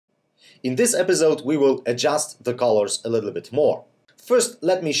In this episode, we will adjust the colors a little bit more. First,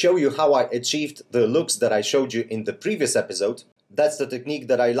 let me show you how I achieved the looks that I showed you in the previous episode. That's the technique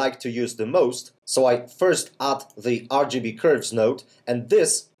that I like to use the most. So I first add the RGB curves node, and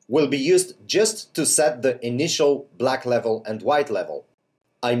this will be used just to set the initial black level and white level.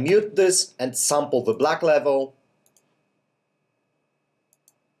 I mute this and sample the black level,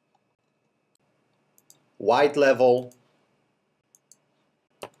 white level,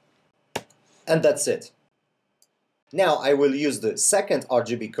 and that's it. Now I will use the second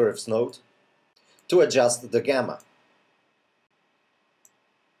RGB curves node to adjust the gamma.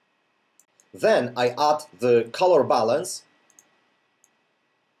 Then I add the color balance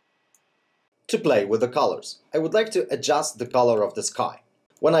to play with the colors. I would like to adjust the color of the sky.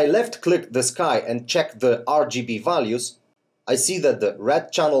 When I left-click the sky and check the RGB values, I see that the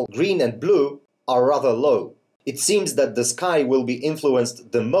red channel, green and blue are rather low. It seems that the sky will be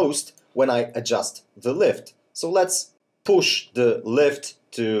influenced the most when I adjust the lift. So let's push the lift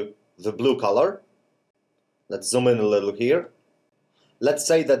to the blue color. Let's zoom in a little here. Let's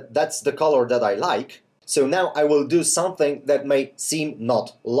say that that's the color that I like. So now I will do something that may seem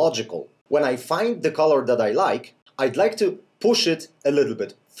not logical. When I find the color that I like, I'd like to push it a little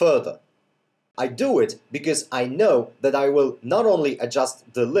bit further. I do it because I know that I will not only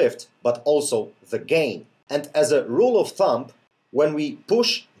adjust the lift, but also the gain. And as a rule of thumb, when we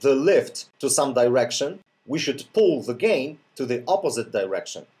push the lift to some direction, we should pull the gain to the opposite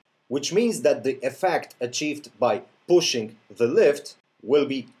direction, which means that the effect achieved by pushing the lift will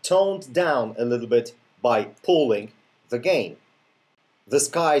be toned down a little bit by pulling the gain. The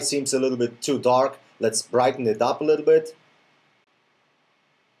sky seems a little bit too dark. Let's brighten it up a little bit.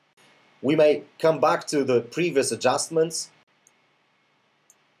 We may come back to the previous adjustments.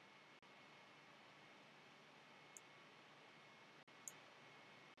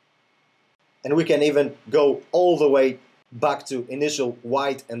 And we can even go all the way back to initial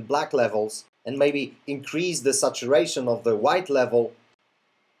white and black levels and maybe increase the saturation of the white level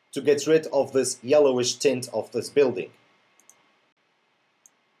to get rid of this yellowish tint of this building.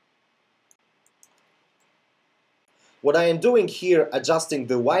 What I am doing here, adjusting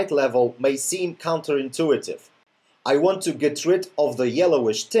the white level, may seem counterintuitive. I want to get rid of the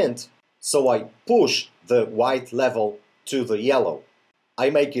yellowish tint, so I push the white level to the yellow. I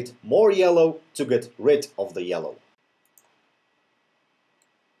make it more yellow to get rid of the yellow.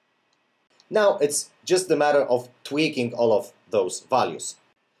 Now it's just a matter of tweaking all of those values.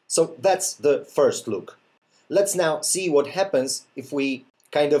 So that's the first look. Let's now see what happens if we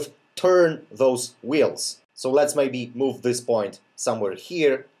kind of turn those wheels. So let's maybe move this point somewhere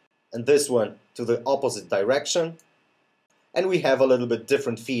here and this one to the opposite direction, and we have a little bit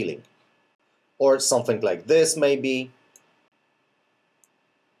different feeling. Or something like this maybe.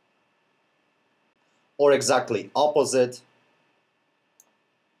 Or exactly opposite.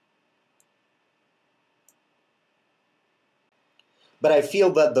 But I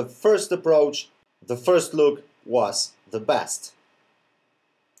feel that the first approach, the first look, was the best.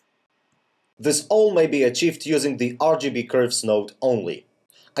 This all may be achieved using the RGB curves node only.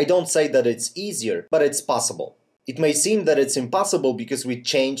 I don't say that it's easier, but it's possible. It may seem that it's impossible because we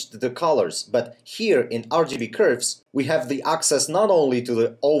changed the colors, but here in RGB curves, we have the access not only to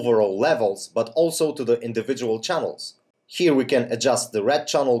the overall levels, but also to the individual channels. Here we can adjust the red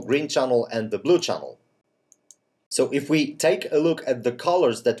channel, green channel, and the blue channel. So if we take a look at the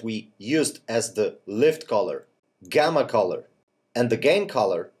colors that we used as the lift color, gamma color, and the gain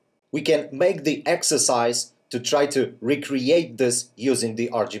color, we can make the exercise to try to recreate this using the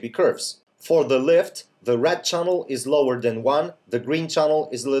RGB curves. For the lift, the red channel is lower than 1, the green channel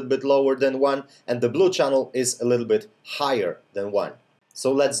is a little bit lower than 1, and the blue channel is a little bit higher than 1.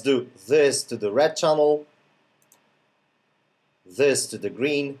 So let's do this to the red channel, this to the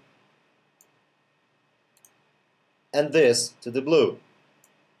green, and this to the blue.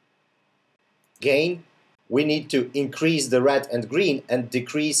 Gain, we need to increase the red and green and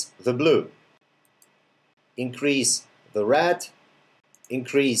decrease the blue. Increase the red,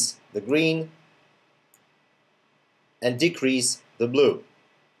 increase the green, and decrease the blue.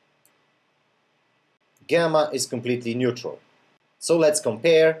 Gamma is completely neutral. So let's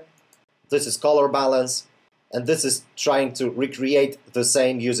compare. This is color balance, and this is trying to recreate the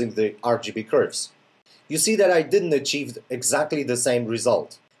same using the RGB curves. You see that I didn't achieve exactly the same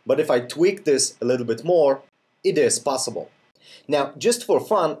result. But if I tweak this a little bit more, it is possible. Now, just for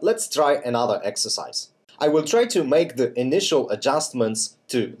fun, let's try another exercise. I will try to make the initial adjustments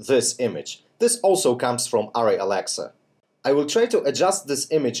to this image. This also comes from Array Alexa. I will try to adjust this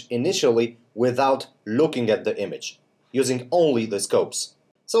image initially without looking at the image, using only the scopes.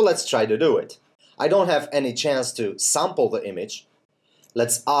 So let's try to do it. I don't have any chance to sample the image.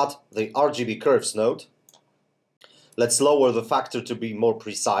 Let's add the RGB curves node. Let's lower the factor to be more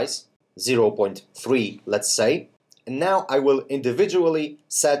precise, 0.3 let's say. And now I will individually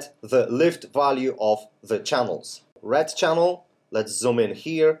set the lift value of the channels. Red channel, let's zoom in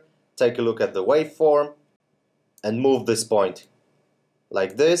here, take a look at the waveform and move this point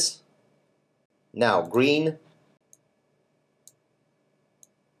like this. Now green,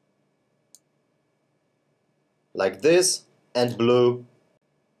 like this, and blue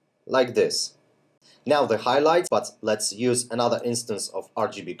like this. Now the highlights, but let's use another instance of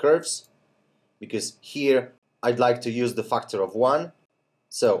RGB curves, because here I'd like to use the factor of 1.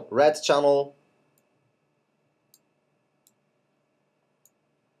 So red channel,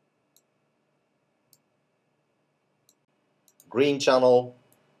 green channel,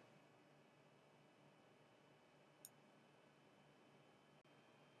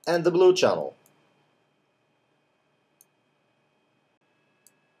 and the blue channel.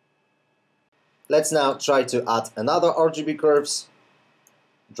 Let's now try to add another RGB curves,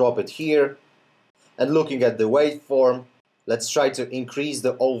 drop it here, and looking at the waveform, let's try to increase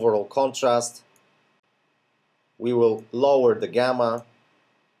the overall contrast. We will lower the gamma,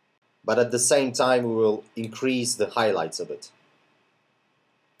 but at the same time we will increase the highlights a bit.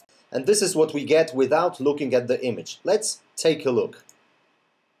 And this is what we get without looking at the image. Let's take a look.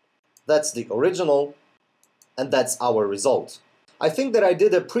 That's the original, and that's our result. I think that I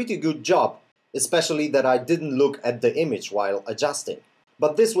did a pretty good job, especially that I didn't look at the image while adjusting.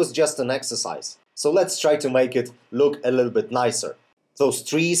 But this was just an exercise. So let's try to make it look a little bit nicer. Those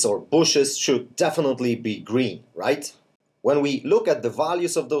trees or bushes should definitely be green, right? When we look at the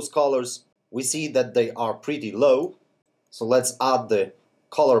values of those colors, we see that they are pretty low. So let's add the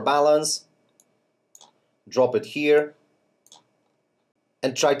color balance, drop it here,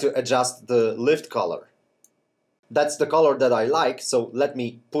 and try to adjust the lift color. That's the color that I like, so let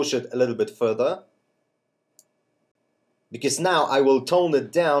me push it a little bit further. Because now I will tone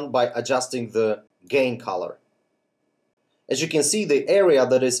it down by adjusting the gain color. As you can see, the area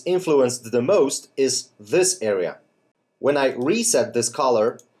that is influenced the most is this area. When I reset this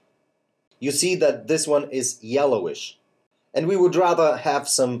color, you see that this one is yellowish. And we would rather have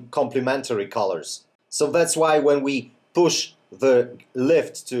some complementary colors. So that's why when we push the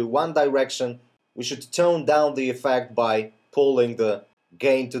lift to one direction, we should tone down the effect by pulling the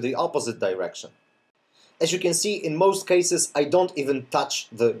gain to the opposite direction. As you can see, in most cases I don't even touch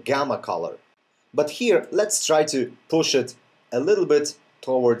the gamma color. But here, let's try to push it a little bit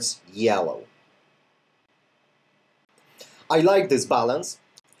towards yellow. I like this balance.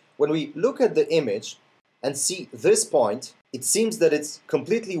 When we look at the image and see this point, it seems that it's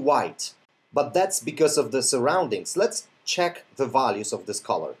completely white. But that's because of the surroundings. Let's check the values of this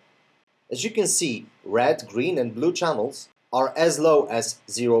color. As you can see, red, green and blue channels are as low as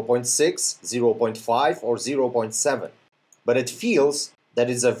 0.6, 0.5 or 0.7. But it feels that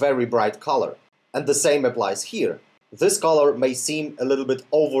it's a very bright color. And the same applies here. This color may seem a little bit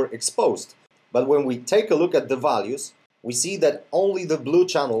overexposed, but when we take a look at the values, we see that only the blue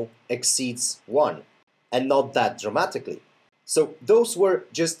channel exceeds 1, and not that dramatically. So those were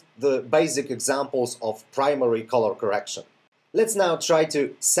just the basic examples of primary color correction. Let's now try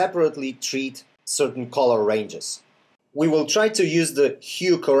to separately treat certain color ranges. We will try to use the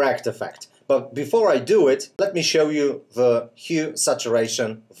hue correct effect, but before I do it, let me show you the hue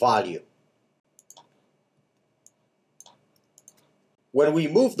saturation value. When we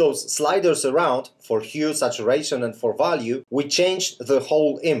move those sliders around for hue, saturation and for value, we change the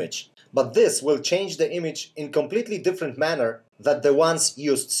whole image. But this will change the image in completely different manner than the ones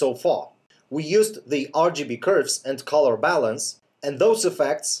used so far. We used the RGB curves and color balance, and those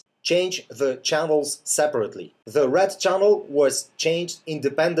effects change the channels separately. The red channel was changed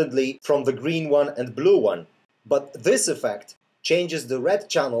independently from the green one and blue one. But this effect changes the red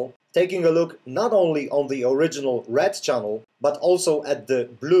channel, taking a look not only on the original red channel, but also at the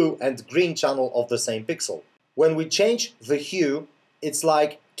blue and green channel of the same pixel. When we change the hue, it's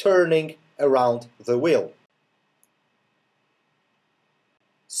like turning around the wheel.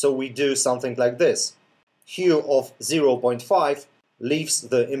 So we do something like this. Hue of 0.5 leaves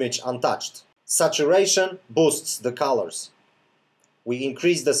the image untouched. Saturation boosts the colors. We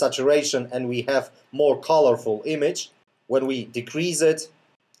increase the saturation and we have more colorful image. When we decrease it,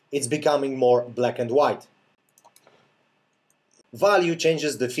 it's becoming more black and white. Value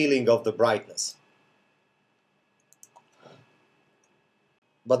changes the feeling of the brightness.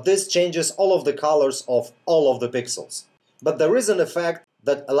 But this changes all of the colors of all of the pixels. But there is an effect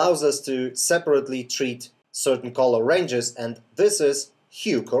that allows us to separately treat certain color ranges, and this is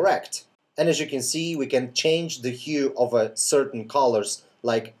hue correct. And as you can see, we can change the hue of a certain colors,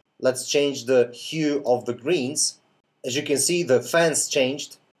 like let's change the hue of the greens. As you can see, the fence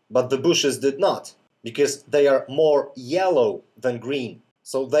changed, but the bushes did not, because they are more yellow than green.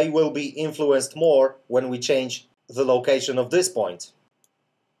 So they will be influenced more when we change the location of this point.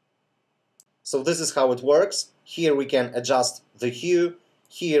 So this is how it works. Here we can adjust the hue.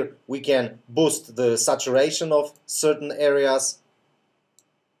 Here we can boost the saturation of certain areas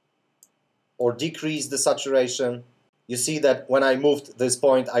or decrease the saturation. You see that when I moved this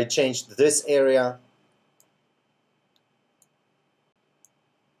point, I changed this area.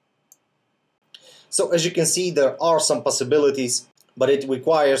 So as you can see, there are some possibilities, but it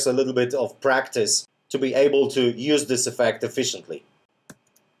requires a little bit of practice to be able to use this effect efficiently.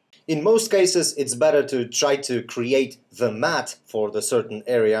 In most cases, it's better to try to create the matte for the certain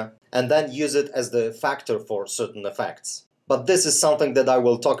area and then use it as the factor for certain effects. But this is something that I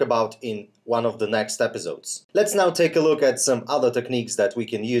will talk about in one of the next episodes. Let's now take a look at some other techniques that we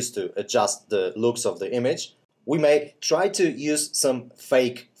can use to adjust the looks of the image. We may try to use some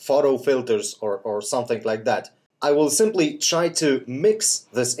fake photo filters or something like that. I will simply try to mix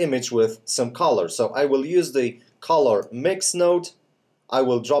this image with some color. So I will use the color mix node. I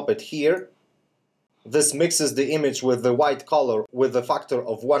will drop it here. This mixes the image with the white color with a factor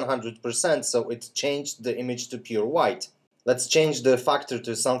of 100%, so it changed the image to pure white. Let's change the factor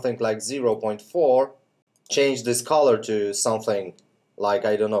to something like 0.4, change this color to something like,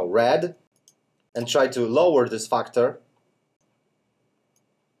 I don't know, red, and try to lower this factor.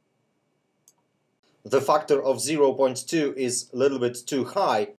 The factor of 0.2 is a little bit too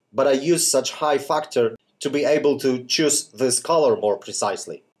high, but I use such high factor to be able to choose this color more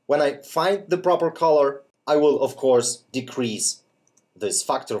precisely. When I find the proper color, I will of course decrease this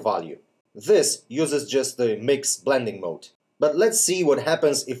factor value. This uses just the mix blending mode. But let's see what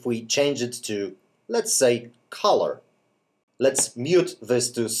happens if we change it to, let's say, color. Let's mute this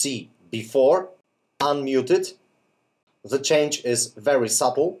to see before, unmute it. The change is very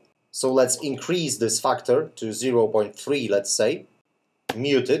subtle, so let's increase this factor to 0.3, let's say.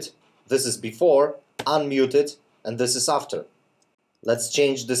 Mute it. This is before, unmute it, and this is after. Let's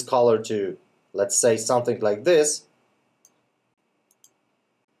change this color to, let's say, something like this.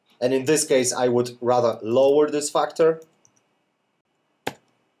 And in this case, I would rather lower this factor.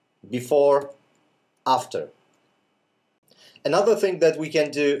 Before, after. Another thing that we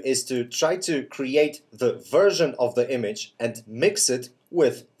can do is to try to create the version of the image and mix it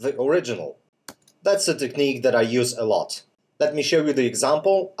with the original. That's a technique that I use a lot. Let me show you the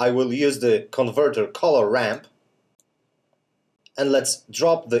example. I will use the converter color ramp. And let's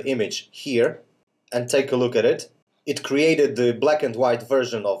drop the image here and take a look at it. It created the black and white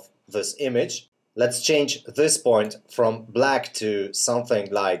version of this image. Let's change this point from black to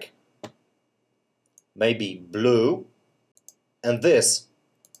something like maybe blue, and this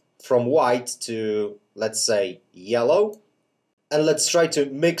from white to, let's say, yellow. And let's try to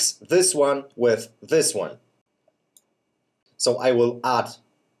mix this one with this one. So I will add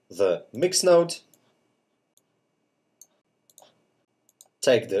the mix node,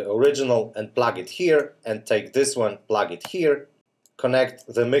 take the original and plug it here, and take this one, plug it here, connect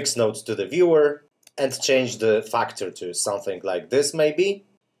the mix node to the viewer, and change the factor to something like this maybe.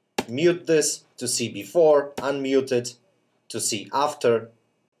 Mute this to see before, unmute it to see after.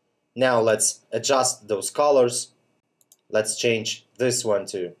 Now let's adjust those colors. Let's change this one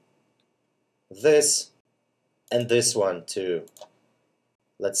to this, and this one to,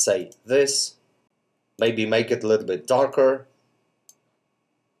 let's say, this. Maybe make it a little bit darker.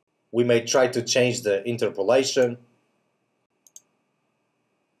 We may try to change the interpolation.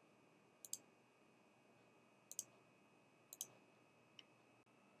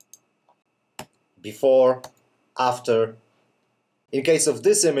 Before, after. In case of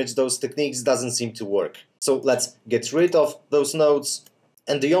this image, those techniques doesn't seem to work. So let's get rid of those nodes.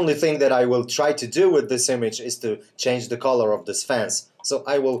 And the only thing that I will try to do with this image is to change the color of this fence. So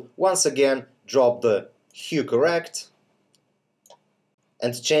I will once again drop the hue correct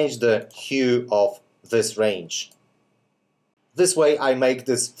and change the hue of this range. This way I make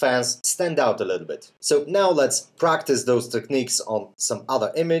this fence stand out a little bit. So now let's practice those techniques on some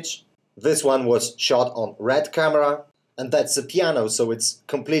other image. This one was shot on red camera, and that's a piano, so it's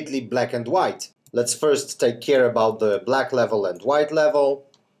completely black and white. Let's first take care about the black level and white level.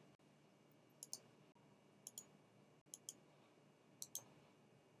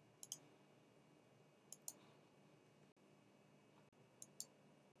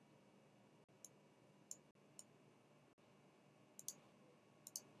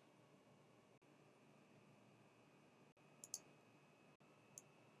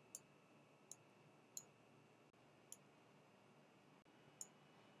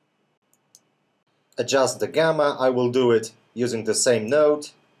 adjust the gamma, I will do it using the same node.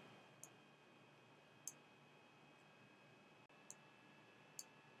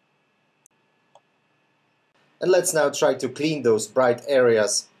 And let's now try to clean those bright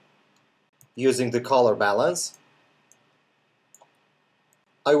areas using the color balance.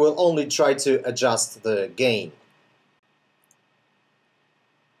 I will only try to adjust the gain.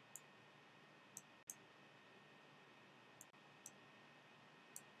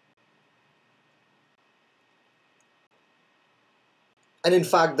 And in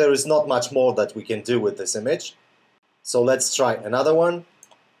fact, there is not much more that we can do with this image. So let's try another one.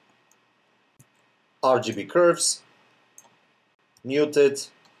 RGB curves, mute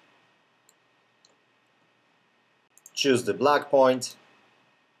it, choose the black point,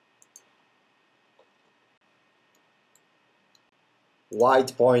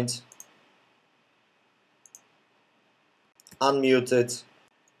 white point, unmute it,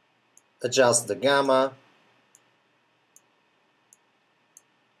 adjust the gamma,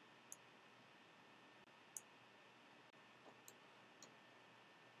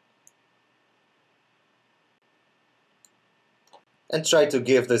 and try to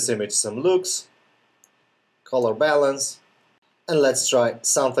give this image some looks, color balance, and let's try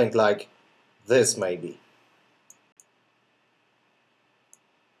something like this maybe.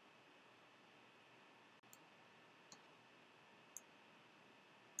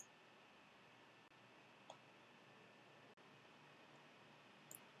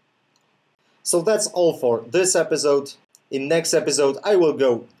 So that's all for this episode. In next episode I will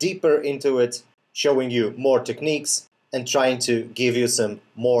go deeper into it, showing you more techniques and trying to give you some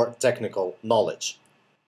more technical knowledge.